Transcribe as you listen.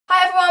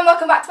everyone,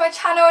 welcome back to my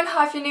channel, and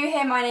hi if you're new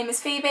here, my name is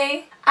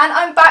Phoebe and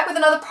I'm back with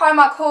another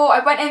Primark haul. I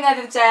went in the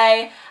other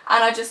day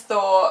and I just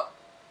thought,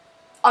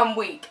 I'm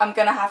weak, I'm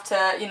gonna have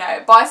to, you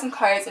know, buy some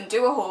clothes and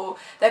do a haul.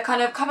 They're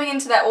kind of coming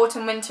into their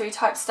autumn wintery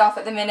type stuff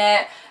at the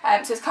minute,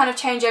 so it's kind of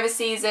changeover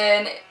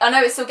season. I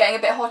know it's still getting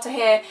a bit hotter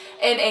here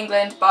in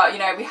England, but you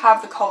know, we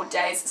have the cold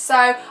days. So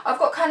I've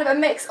got kind of a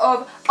mix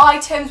of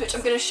items which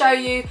I'm going to show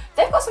you.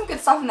 They've got some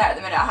good stuff in there at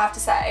the minute, I have to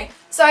say.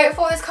 So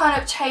for this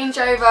kind of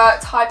changeover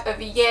type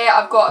of year,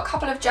 I've got a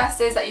couple of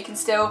dresses that you can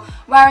still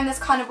wear in this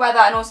kind of weather,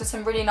 and also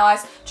some really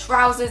nice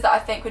trousers that I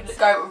think would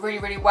go really,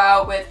 really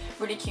well with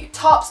really cute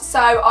tops. So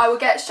I will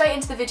get straight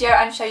into the video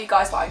and show you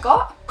guys what I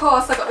got. Of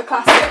course, I got the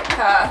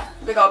classic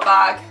big old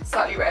bag,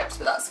 slightly ripped,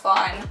 but that's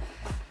fine.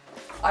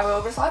 I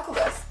will recycle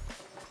this.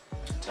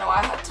 Don't know why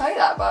I had to tell you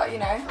that, but you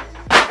know,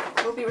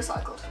 it will be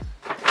recycled.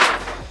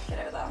 Get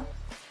over there.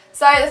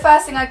 So the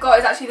first thing I got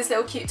is actually this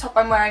little cute top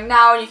I'm wearing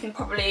now, and you can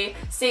probably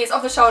see it's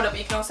off the shoulder, but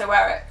you can also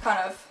wear it kind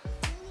of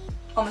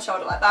on the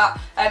shoulder like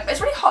that.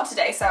 It's really hot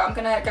today, so I'm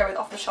going to go with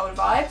off the shoulder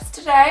vibes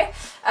today.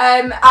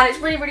 And it's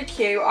really, really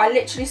cute. I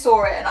literally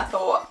saw it and I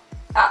thought,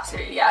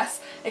 absolutely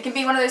yes. It can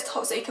be one of those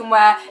tops that you can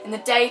wear in the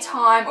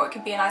daytime, or it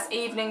can be a nice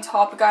evening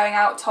top, a going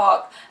out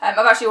top. I've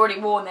actually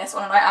already worn this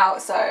on a night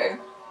out, so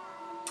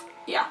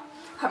yeah.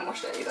 Haven't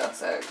washed it either,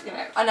 so you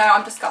know, I know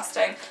I'm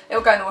disgusting. It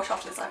will go in the wash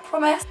after this, I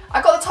promise.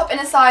 I got the top in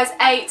a size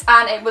 8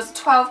 and it was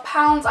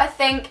 £12, I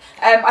think.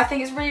 I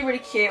think it's really, really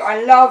cute.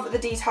 I love the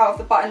detail of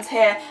the buttons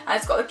here, and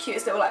it's got the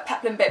cutest little like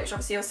peplum bit, which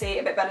obviously you'll see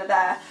a bit better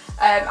there.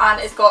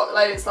 And it's got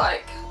loads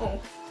like,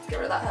 oh, let's get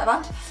rid of that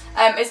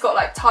hairband. It's got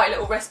like tight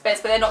little wrist bits,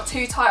 but they're not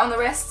too tight on the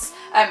wrists,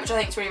 which I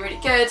think is really, really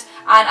good.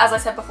 And as I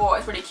said before,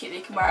 it's really cute that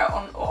you can wear it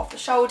on or off the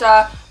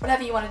shoulder.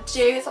 Whatever you want to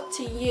do, it's up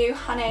to you,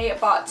 honey,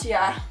 but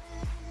yeah.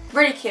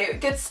 Really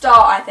cute. Good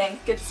start, I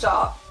think. Good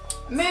start.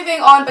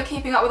 Moving on, but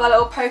keeping up with our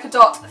little polka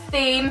dot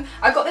theme,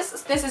 I got this.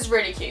 This is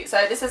really cute.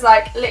 So this is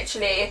like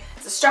literally,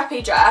 it's a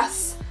strappy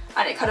dress,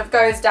 and it kind of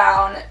goes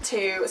down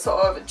to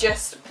sort of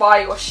just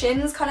by your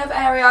shins kind of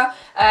area.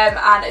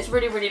 And it's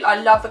really, really,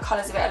 I love the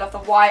colours of it. I love the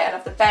white, I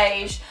love the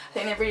beige. I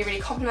think they really,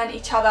 really complement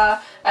each other.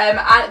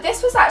 And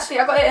this was actually,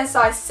 I got it in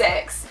size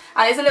 6.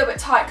 And it's a little bit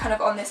tight kind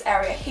of on this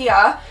area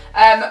here.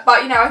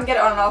 But you know, I can get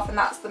it on and off, and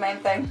that's the main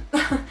thing.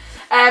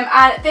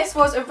 And this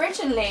was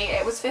originally,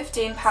 it was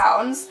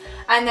 £15,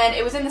 and then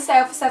it was in the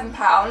sale for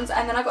 £7,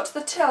 and then I got to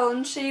the till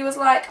and she was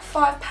like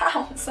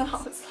 £5, and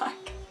I was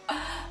like,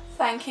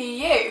 thank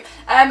you.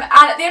 And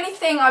the only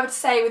thing I would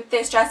say with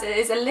this dress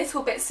is a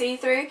little bit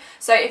see-through,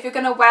 so if you're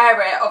going to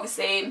wear it,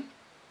 obviously,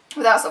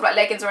 without sort of like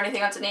leggings or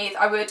anything underneath,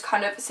 I would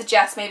kind of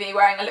suggest maybe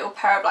wearing a little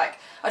pair of like,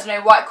 I don't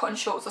know, white cotton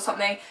shorts or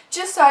something,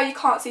 just so you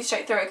can't see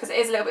straight through it, because it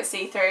is a little bit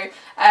see-through.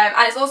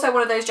 And it's also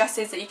one of those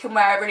dresses that you can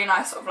wear a really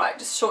nice sort of like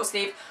just short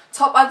sleeve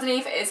top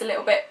underneath. It is a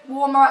little bit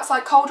warmer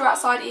outside, colder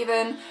outside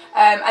even,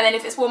 and then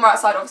if it's warmer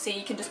outside, obviously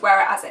you can just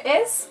wear it as it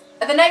is.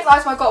 The next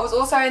item I got was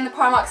also in the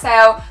Primark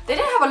sale. They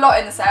didn't have a lot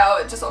in the sale,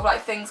 just sort of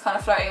like things kind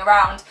of floating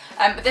around.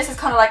 But this is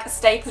kind of like a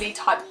stapley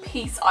type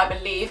piece, I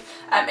believe.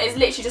 It's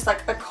literally just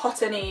like a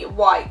cottony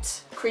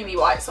white, creamy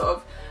white sort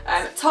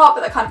of top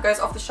that kind of goes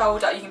off the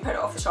shoulder. You can put it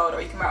off the shoulder,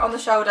 or you can wear it on the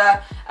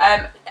shoulder.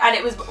 And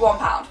it was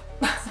 £1.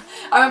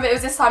 I remember it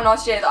was this time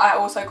last year that I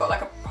also got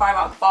like a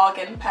Primark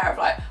bargain pair of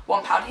like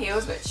 £1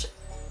 heels, which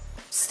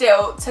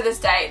still to this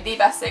day the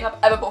best thing I've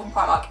ever bought from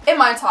Primark in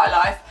my entire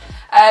life.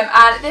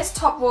 And this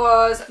top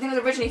was, I think it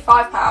was originally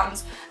 £5,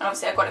 and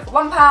obviously I got it for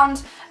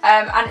 £1.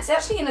 And it's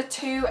actually in a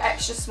 2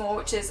 extra small,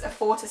 which is a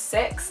 4 to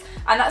 6.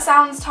 And that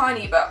sounds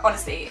tiny, but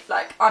honestly,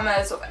 like I'm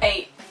a sort of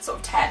 8, sort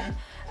of 10.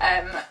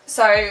 And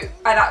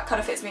that kind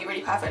of fits me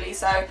really perfectly.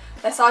 So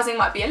their sizing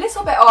might be a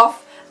little bit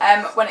off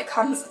when it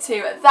comes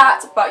to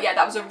that. But yeah,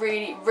 that was a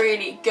really,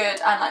 really good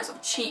and like sort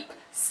of cheap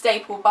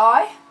staple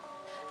buy.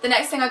 The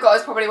next thing I got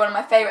is probably one of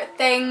my favourite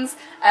things.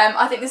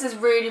 I think this is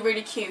really,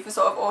 really cute for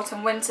sort of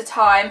autumn winter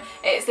time.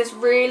 It's this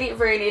really,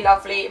 really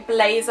lovely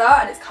blazer,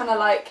 and it's kind of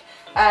like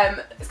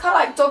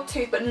dog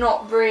tooth, but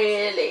not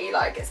really.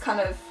 Like it's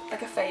kind of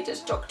like a faded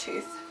dog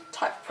tooth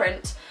type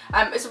print.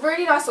 It's a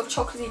really nice sort of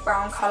chocolatey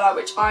brown colour,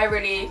 which I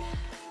really,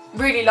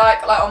 really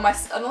like on my.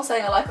 I'm not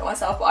saying I like it on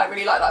myself, but I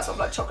really like that sort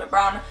of like chocolate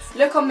brown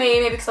look on me.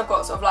 Maybe because I've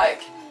got sort of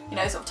like, you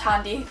know, sort of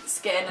tandy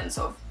skin and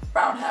sort of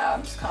brown hair.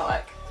 I'm just kind of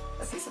like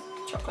a piece of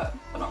chocolate,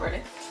 but not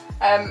really.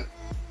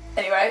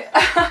 Anyway,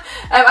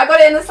 I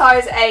got it in the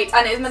size 8,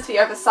 and it is meant to be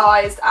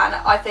oversized, and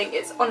I think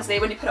it's, honestly,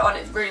 when you put it on,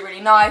 it's really, really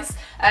nice.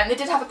 They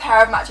did have a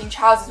pair of matching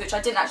trousers, which I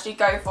didn't actually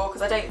go for,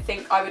 because I don't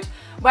think I would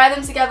wear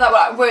them together.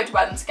 Well, I would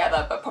wear them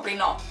together, but probably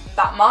not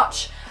that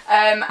much.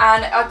 And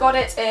I got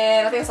it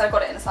in, I think I said I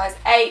got it in a size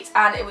 8,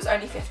 and it was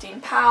only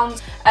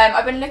 £15.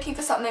 I've been looking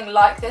for something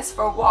like this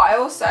for a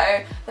while,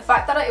 so the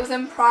fact that it was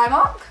in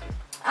Primark,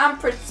 I'm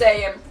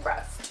pretty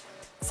impressed.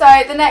 So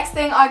the next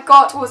thing I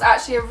got was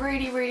actually a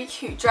really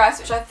cute dress,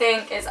 which I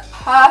think is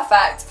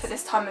perfect for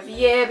this time of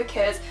year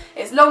because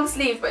it's long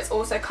sleeved but it's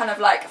also kind of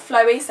like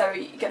flowy, so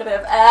you get a bit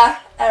of air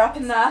up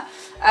in there.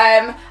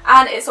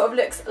 And it sort of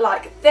looks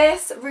like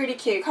this, really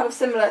cute, kind of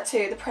similar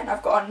to the print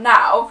I've got on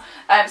now.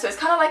 So it's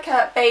kind of like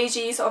a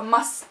beigey, sort of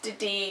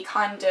mustardy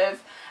kind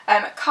of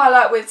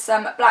colour with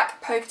some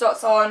black polka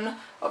dots on.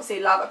 Obviously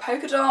love a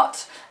polka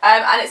dot.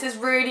 And it's this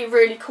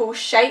really cool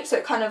shape, so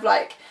it kind of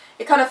like,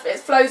 it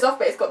flows off,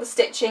 but it's got the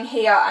stitching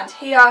here,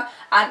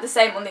 and the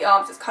same on the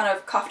arms. It's kind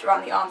of cuffed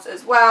around the arms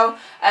as well.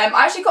 I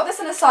actually got this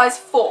in a size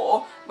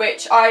 4,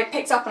 which I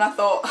picked up and I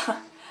thought,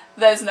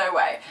 there's no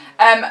way.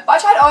 But I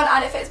tried it on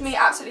and it fits me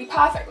absolutely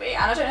perfectly,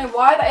 and I don't know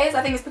why that is.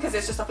 I think it's because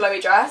it's just a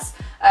flowy dress.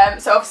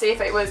 So obviously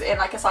if it was in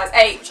like a size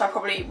 8, which I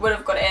probably would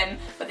have got it in,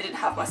 but they didn't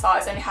have my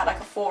size, I only had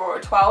like a 4 or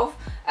a 12,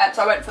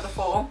 so I went for the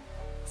 4.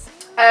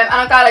 And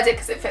I'm glad I did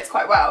because it fits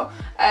quite well.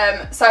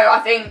 So I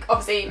think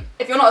obviously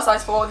if you're not a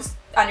size 4,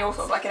 and you're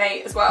sort of like an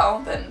 8 as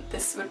well, then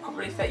this would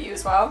probably fit you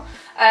as well.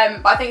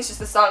 But I think it's just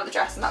the style of the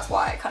dress and that's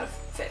why it kind of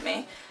fit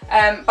me.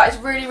 But it's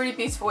really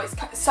beautiful. It's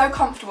so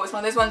comfortable. It's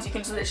one of those ones you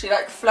can just literally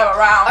like flow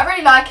around. I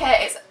really like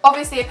it. It's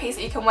obviously a piece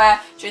that you can wear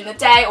during the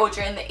day or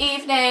during the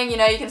evening. You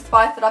know, you can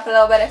spice it up a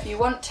little bit if you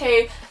want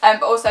to.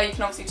 But also you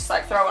can obviously just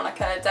like throw on like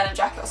a denim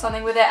jacket or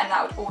something with it, and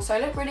that would also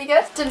look really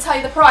good. Didn't tell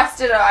you the price,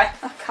 did I?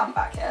 I'll come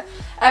back here.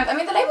 I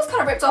mean, the label's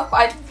kind of ripped off,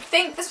 but I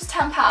think this was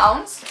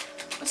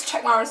 £10. Let's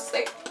check my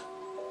receipt.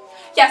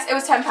 Yes, it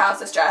was £10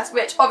 this dress,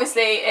 which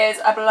obviously is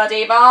a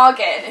bloody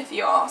bargain if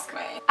you ask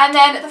me. And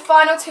then the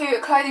final 2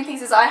 clothing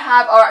pieces I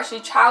have are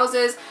actually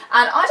trousers,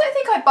 and I don't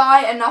think I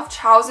buy enough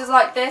trousers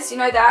like this. You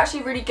know, they're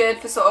actually really good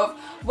for sort of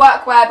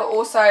workwear, but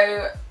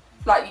also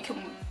like you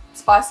can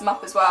spice them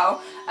up as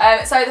well.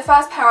 So the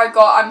first pair I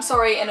got, I'm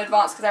sorry in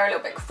advance because they're a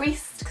little bit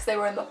creased because they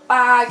were in the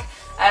bag.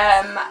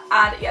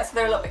 And yeah, so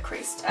they're a little bit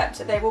creased,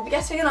 so they will be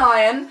getting an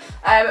iron,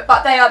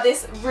 but they are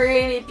this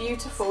really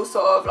beautiful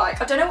sort of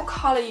like, I don't know what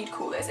colour you'd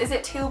call this. Is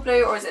it teal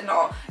blue or is it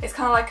not? It's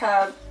kind of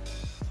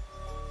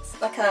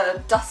like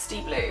a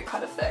dusty blue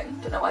kind of thing.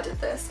 Don't know why I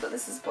did this, but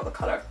this is what the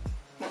colour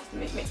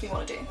makes me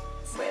want to do.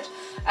 It's weird.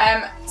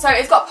 So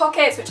it's got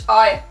pockets, which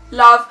I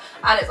love,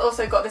 and it's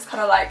also got this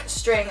kind of like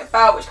string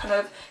belt which kind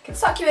of can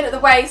suck you in at the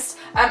waist.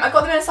 I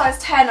got them in a size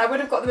 10. I would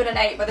have got them in an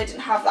 8, but they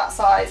didn't have that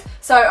size,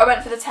 so I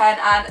went for the 10,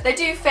 and they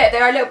do fit.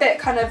 They're a little bit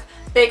kind of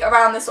big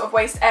around the sort of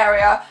waist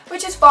area,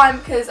 which is fine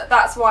because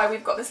that's why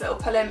we've got this little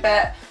pull-in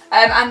bit.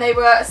 And they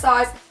were a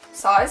size,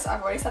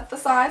 I've already said the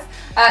size.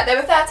 They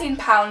were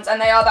 £13,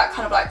 and they are that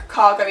kind of like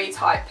cargo-y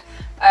type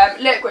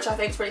look, which I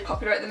think is really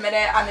popular at the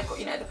minute, and they've got,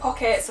 you know, the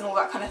pockets and all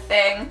that kind of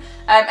thing.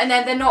 And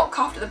then they're not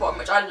cuffed at the bottom,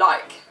 which I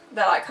like.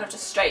 They're like kind of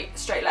just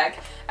straight leg,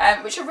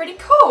 which are really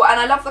cool, and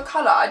I love the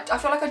colour. I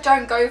feel like I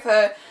don't go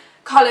for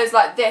colours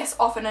like this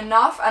often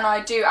enough, and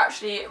I do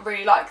actually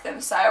really like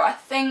them, so I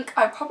think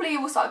I probably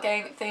will start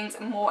getting things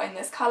more in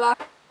this colour.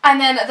 And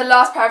then the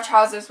last pair of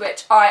trousers,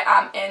 which I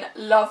am in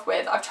love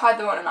with. I've tried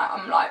them on and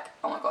I'm like,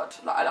 oh my god,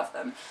 like, I love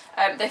them.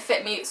 They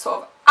fit me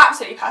sort of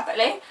absolutely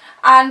perfectly.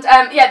 And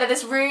yeah, they're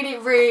this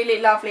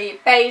really lovely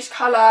beige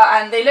colour,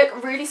 and they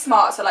look really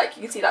smart. So like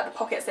you can see like the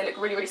pockets, they look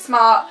really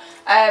smart.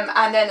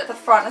 And then at the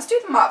front, let's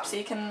do them up so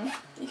you can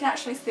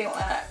actually see what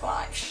they look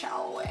like,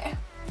 shall we?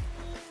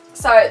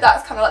 So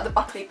that's kind of like the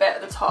buckly bit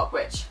at the top,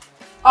 which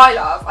I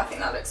love. I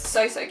think that looks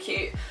so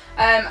cute.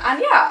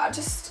 And yeah,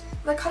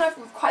 they're kind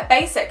of quite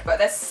basic, but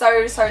they're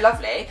so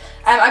lovely.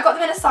 I got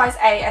them in a size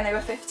 8 and they were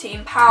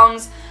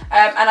 £15.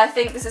 And I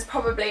think this is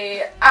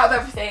probably, out of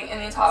everything in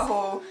the entire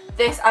haul,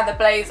 this and the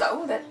blazer,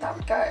 oh, that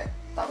would go.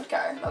 That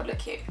would look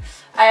cute.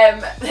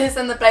 This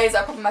and the blazer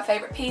are probably my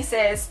favourite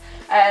pieces.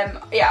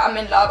 Yeah, I'm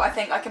in love. I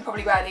think I can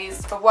probably wear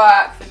these for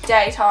work, for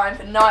daytime,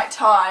 for night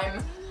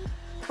time.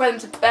 Wear them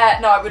to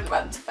bed. No, I wouldn't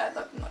wear them to bed.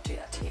 I would not do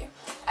that to you.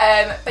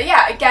 But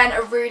yeah, again,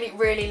 a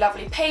really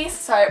lovely piece.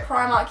 So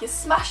Primark, you're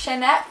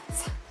smashing it,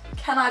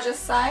 can I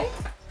just say?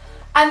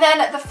 And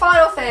then the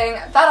final thing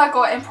that I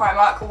got in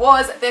Primark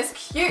was this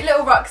cute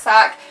little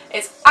rucksack.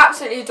 It's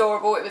absolutely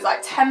adorable. It was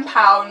like £10.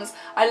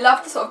 I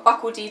love the sort of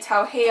buckle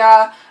detail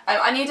here.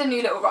 I need a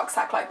new little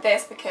rucksack like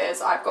this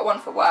because I've got one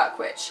for work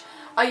which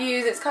I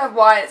use. It's kind of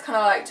wide, it's kind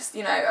of like just,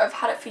 you know, I've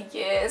had it for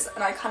years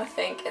and I kind of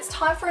think it's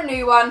time for a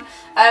new one.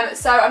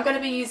 So I'm going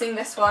to be using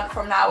this one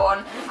from now on,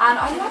 and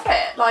I love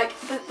it. Like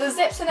the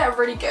zips in it are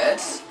really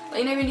good.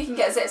 Like, you know when you can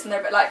get zips and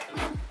they're a bit like,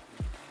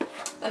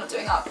 they're not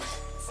doing up.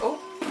 Oh,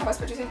 have I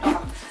spoken too soon?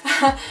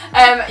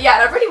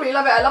 Yeah, and I really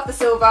love it. I love the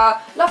silver,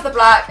 love the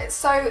black. It's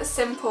so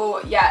simple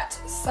yet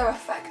so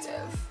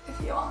effective, if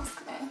you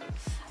ask me.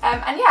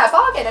 And yeah, a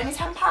bargain, only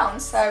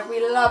 £10, so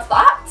we love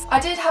that. I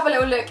did have a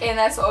little look in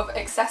their sort of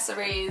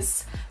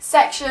accessories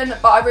section,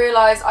 but I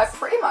realised I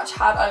pretty much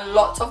had a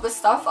lot of the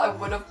stuff that I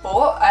would have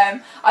bought.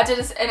 I did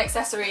an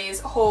accessories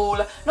haul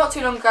not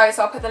too long ago,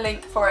 so I'll put the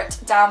link for it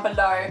down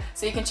below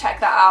so you can check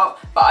that out.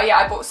 But yeah,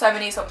 I bought so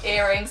many sort of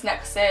earrings,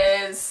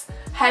 necklaces,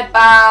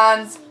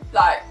 headbands,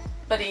 like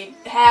bloody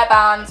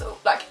hairbands,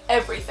 like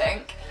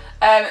everything.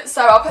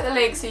 So I'll put the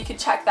link so you can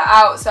check that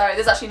out. So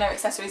there's actually no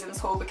accessories in this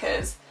haul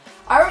because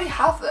I already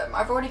have them.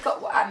 I've already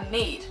got what I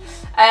need.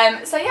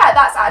 So yeah,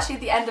 that's actually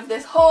the end of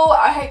this haul.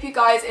 I hope you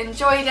guys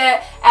enjoyed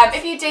it.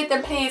 If you did,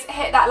 then please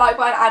hit that like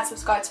button and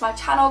subscribe to my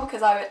channel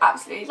because I would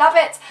absolutely love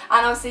it.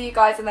 And I'll see you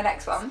guys in the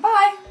next one.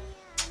 Bye!